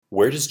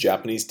Where does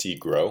Japanese tea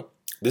grow?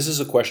 This is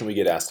a question we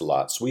get asked a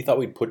lot, so we thought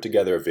we'd put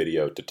together a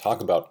video to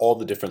talk about all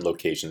the different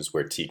locations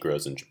where tea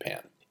grows in Japan.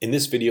 In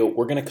this video,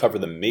 we're going to cover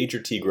the major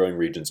tea growing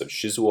regions of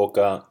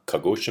Shizuoka,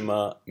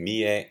 Kagoshima,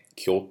 Mie,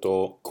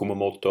 Kyoto,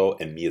 Kumamoto,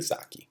 and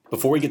Miyazaki.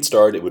 Before we get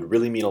started, it would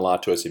really mean a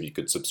lot to us if you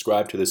could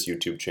subscribe to this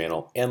YouTube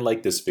channel and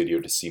like this video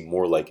to see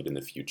more like it in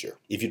the future.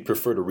 If you'd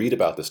prefer to read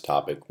about this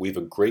topic, we have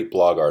a great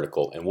blog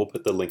article and we'll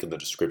put the link in the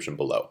description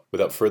below.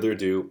 Without further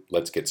ado,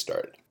 let's get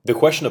started. The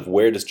question of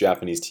where does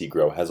Japanese tea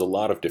grow has a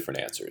lot of different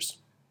answers.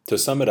 To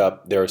sum it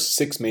up, there are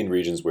 6 main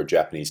regions where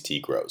Japanese tea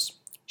grows: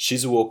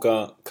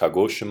 Shizuoka,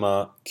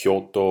 Kagoshima,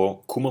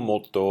 Kyoto,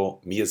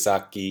 Kumamoto,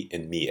 Miyazaki,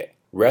 and Mie.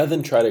 Rather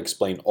than try to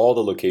explain all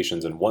the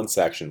locations in one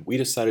section, we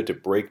decided to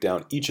break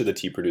down each of the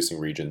tea producing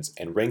regions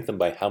and rank them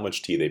by how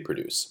much tea they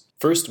produce.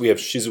 First, we have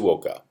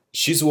Shizuoka.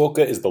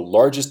 Shizuoka is the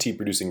largest tea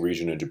producing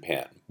region in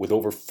Japan, with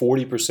over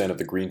 40% of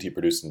the green tea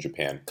produced in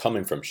Japan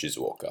coming from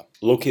Shizuoka.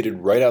 Located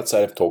right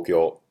outside of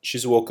Tokyo,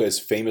 Shizuoka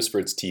is famous for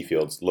its tea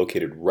fields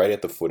located right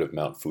at the foot of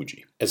Mount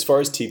Fuji. As far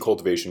as tea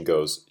cultivation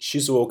goes,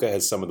 Shizuoka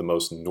has some of the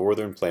most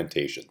northern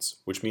plantations,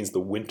 which means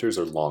the winters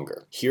are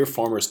longer. Here,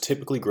 farmers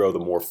typically grow the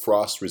more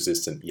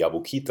frost-resistant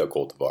Yabukita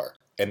cultivar,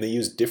 and they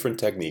use different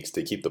techniques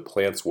to keep the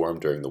plants warm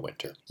during the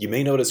winter. You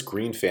may notice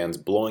green fans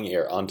blowing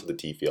air onto the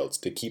tea fields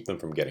to keep them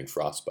from getting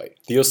frostbite.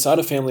 The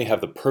Osada family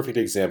have the perfect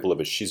example of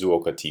a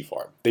Shizuoka tea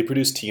farm. They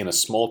produce tea in a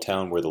small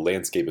town where the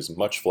landscape is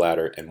much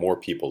flatter and more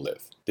people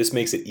live. This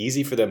makes it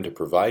easy for them to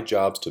provide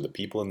jobs to the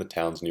people in the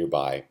towns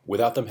nearby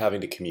without them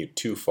having to commute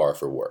too far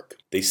for work.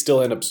 They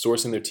still end up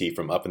sourcing their tea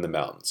from up in the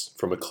mountains,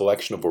 from a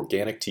collection of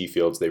organic tea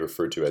fields they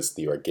refer to as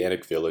the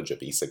organic village of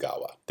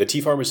Isagawa. The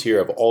tea farmers here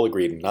have all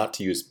agreed not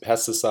to use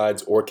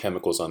pesticides or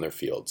chemicals on their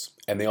fields,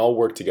 and they all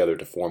work together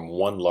to form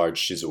one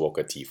large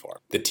Shizuoka tea farm.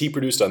 The tea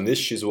produced on this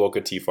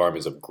Shizuoka tea farm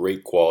is of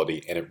great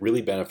quality, and it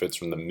really benefits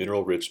from the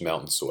mineral-rich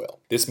mountain soil.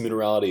 This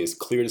minerality is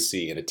clear to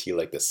see in a tea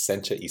like the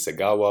Sencha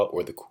Isagawa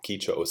or the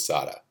Kukicha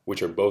Osada,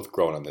 which are both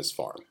grown on this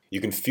farm. You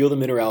can feel the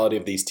minerality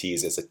of these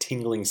teas as a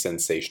tingling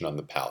sensation on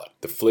the palate.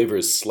 The flavor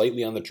is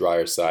slightly on the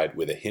drier side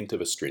with a hint of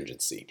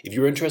astringency. If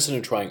you're interested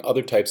in trying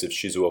other types of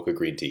Shizuoka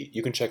green tea,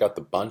 you can check out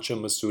the Bancha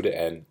Masuda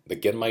En, the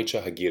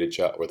Genmaicha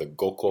Hagiricha, or the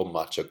Goko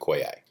Matcha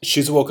Koyai.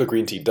 Shizuoka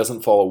green tea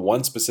doesn't follow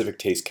one specific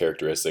taste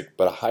characteristic,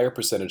 but a higher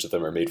percentage of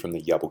them are made from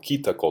the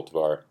Yabukita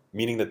cultivar,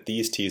 meaning that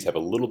these teas have a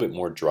little bit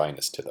more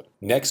dryness to them.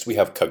 Next, we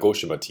have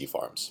Kagoshima tea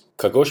farms.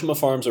 Kagoshima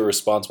farms are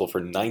responsible for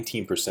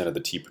 19% of the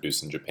tea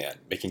produced in Japan,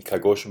 making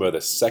Kagoshima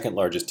the second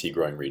largest tea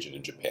growing region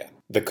in Japan.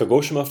 The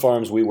Kagoshima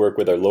farms we work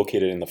with are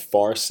located in the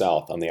far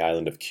south on the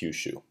island of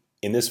Kyushu.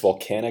 In this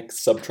volcanic,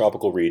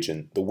 subtropical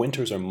region, the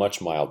winters are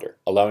much milder,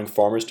 allowing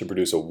farmers to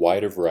produce a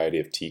wider variety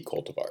of tea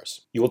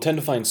cultivars. You will tend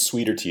to find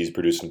sweeter teas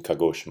produced in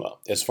Kagoshima,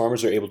 as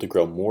farmers are able to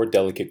grow more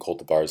delicate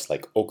cultivars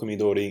like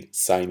Okumidori,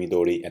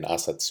 Saimidori, and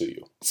Asatsuyu.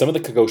 Some of the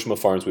Kagoshima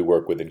farms we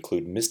work with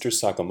include Mr.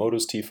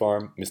 Sakamoto's tea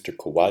farm, Mr.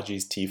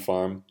 Kawaji's tea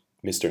farm,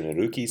 Mr.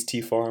 Naruki's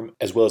tea farm,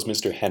 as well as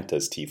Mr.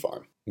 Henta's tea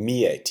farm.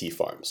 Mie tea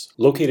farms.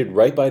 Located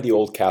right by the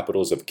old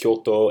capitals of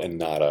Kyoto and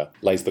Nara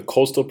lies the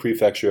coastal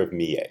prefecture of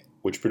Mie,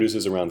 which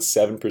produces around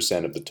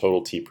 7% of the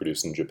total tea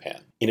produced in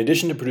Japan. In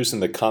addition to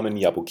producing the common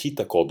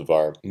Yabukita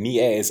cultivar,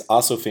 Mie is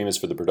also famous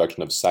for the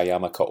production of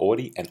Sayama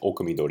Kaori and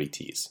Okumidori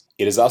teas.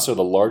 It is also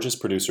the largest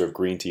producer of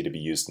green tea to be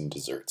used in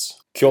desserts.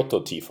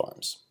 Kyoto tea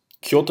farms.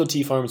 Kyoto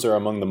tea farms are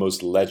among the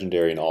most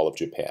legendary in all of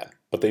Japan,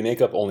 but they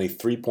make up only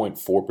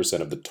 3.4%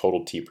 of the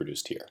total tea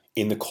produced here.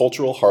 In the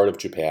cultural heart of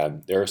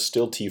Japan, there are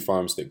still tea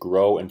farms that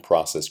grow and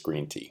process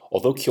green tea.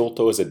 Although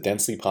Kyoto is a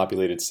densely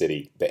populated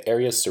city, the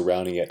areas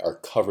surrounding it are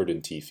covered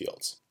in tea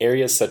fields.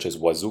 Areas such as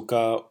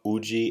Wazuka,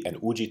 Uji, and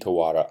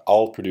Ujitawara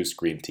all produce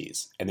green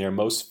teas, and they are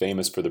most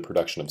famous for the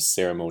production of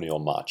ceremonial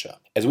matcha.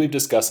 As we've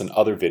discussed in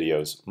other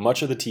videos,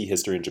 much of the tea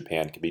history in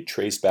Japan can be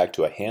traced back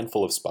to a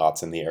handful of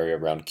spots in the area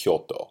around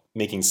Kyoto,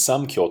 making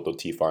some Kyoto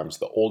tea farms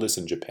the oldest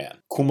in Japan.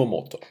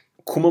 Kumamoto.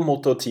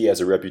 Kumamoto tea has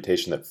a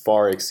reputation that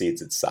far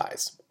exceeds its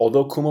size.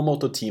 Although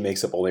Kumamoto tea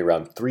makes up only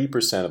around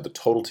 3% of the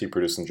total tea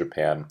produced in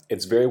Japan,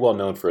 it's very well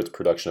known for its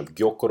production of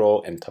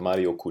gyokoro and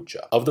tamari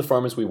okucha. Of the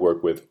farmers we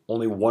work with,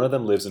 only one of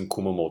them lives in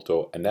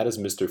Kumamoto, and that is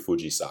Mr.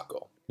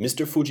 Fujisako.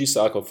 Mr.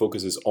 Fujisako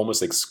focuses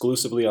almost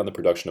exclusively on the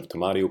production of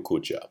tamari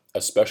okucha,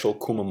 a special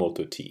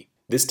Kumamoto tea.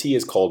 This tea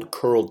is called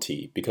curled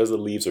tea because the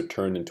leaves are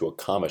turned into a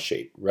kama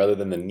shape rather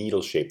than the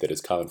needle shape that is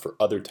common for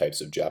other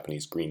types of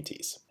Japanese green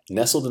teas.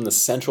 Nestled in the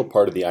central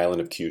part of the island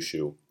of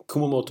Kyushu,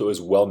 Kumamoto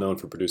is well known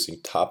for producing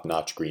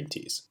top-notch green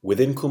teas.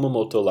 Within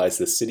Kumamoto lies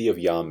the city of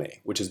Yame,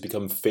 which has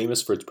become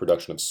famous for its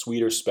production of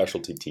sweeter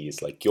specialty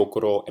teas like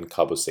gyokoro and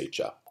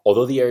kabuseicha.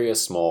 Although the area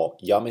is small,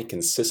 Yame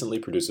consistently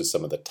produces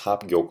some of the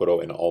top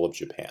gyokoro in all of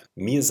Japan.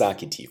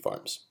 Miyazaki tea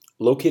farms.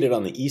 Located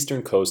on the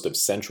eastern coast of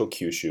central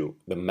Kyushu,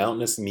 the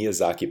mountainous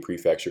Miyazaki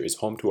prefecture is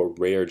home to a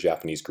rare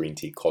Japanese green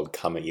tea called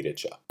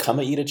Kama-iracha.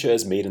 Kama-iracha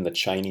is made in the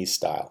Chinese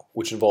style,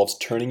 which involves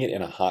turning it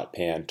in a hot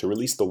pan to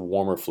release the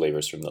warmer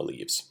flavors from the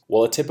leaves.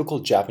 While a typical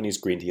Japanese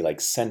green tea like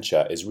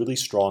sencha is really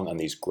strong on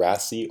these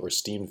grassy or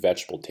steamed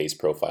vegetable taste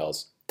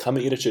profiles,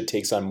 Kame-iracha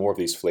takes on more of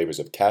these flavors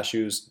of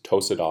cashews,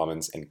 toasted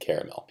almonds, and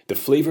caramel. The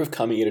flavor of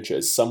Kame-iracha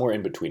is somewhere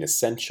in between a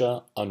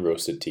sencha,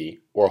 unroasted tea,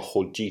 or a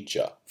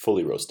hojicha,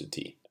 fully roasted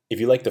tea. If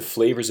you like the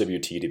flavors of your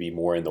tea to be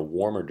more in the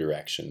warmer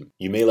direction,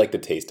 you may like the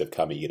taste of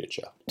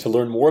Kame-iracha. To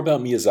learn more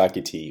about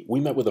Miyazaki tea,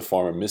 we met with a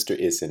farmer,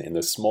 Mr. Isen, in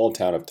the small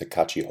town of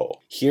Takachiho.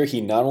 Here he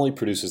not only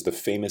produces the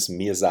famous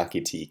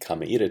Miyazaki tea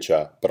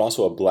Kame-iracha, but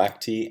also a black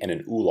tea and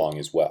an oolong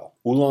as well.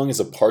 Oolong is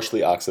a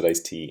partially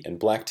oxidized tea, and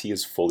black tea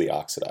is fully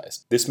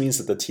oxidized. This means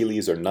that the tea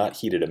leaves are not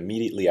heated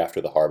immediately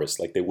after the harvest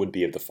like they would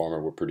be if the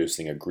farmer were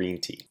producing a green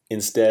tea.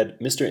 Instead,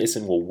 Mr.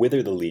 Isen will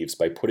wither the leaves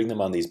by putting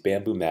them on these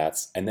bamboo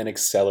mats and then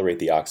accelerate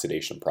the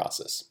oxidation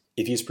process.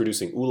 If he is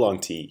producing oolong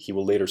tea, he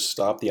will later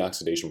stop the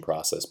oxidation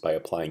process by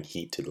applying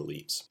heat to the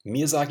leaves.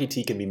 Miyazaki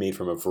tea can be made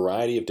from a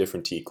variety of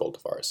different tea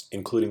cultivars,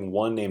 including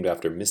one named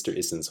after Mr.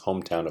 Isen's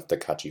hometown of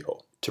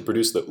Takachiho. To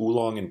produce the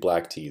oolong and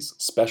black teas,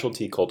 special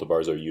tea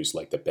cultivars are used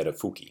like the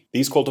Bettafuki.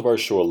 These cultivars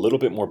show a little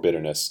bit more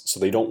bitterness, so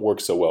they don't work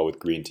so well with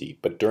green tea,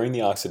 but during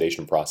the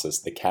oxidation process,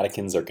 the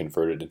catechins are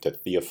converted into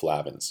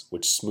theaflavins,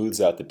 which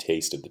smooths out the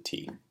taste of the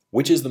tea.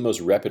 Which is the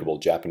most reputable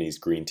Japanese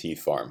green tea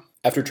farm?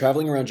 After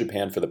traveling around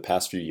Japan for the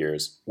past few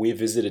years, we have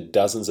visited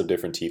dozens of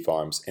different tea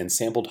farms and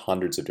sampled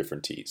hundreds of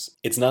different teas.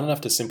 It's not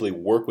enough to simply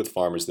work with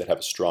farmers that have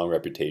a strong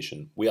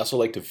reputation. We also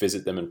like to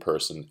visit them in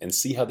person and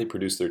see how they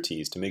produce their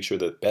teas to make sure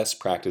that best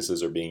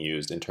practices are being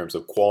used in terms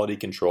of quality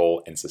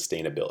control and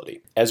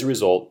sustainability. As a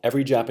result,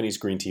 every Japanese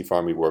green tea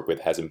farm we work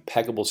with has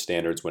impeccable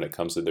standards when it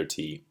comes to their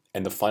tea,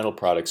 and the final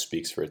product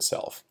speaks for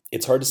itself.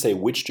 It's hard to say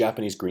which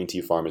Japanese green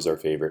tea farm is our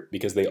favorite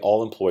because they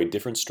all employ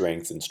different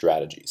strengths and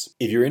strategies.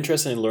 If you're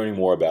interested in learning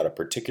more about a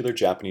particular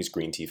Japanese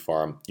green tea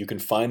farm, you can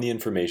find the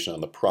information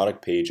on the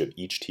product page of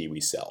each tea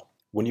we sell.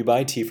 When you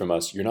buy tea from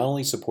us, you're not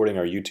only supporting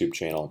our YouTube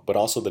channel, but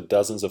also the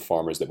dozens of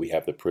farmers that we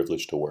have the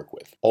privilege to work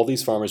with. All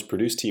these farmers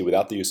produce tea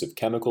without the use of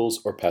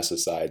chemicals or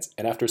pesticides,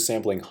 and after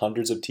sampling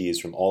hundreds of teas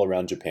from all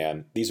around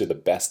Japan, these are the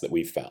best that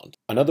we've found.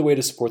 Another way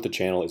to support the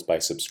channel is by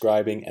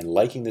subscribing and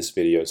liking this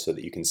video so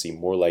that you can see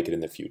more like it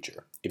in the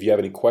future. If you have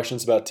any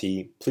questions about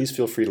tea, please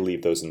feel free to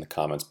leave those in the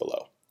comments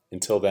below.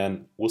 Until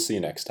then, we'll see you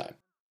next time.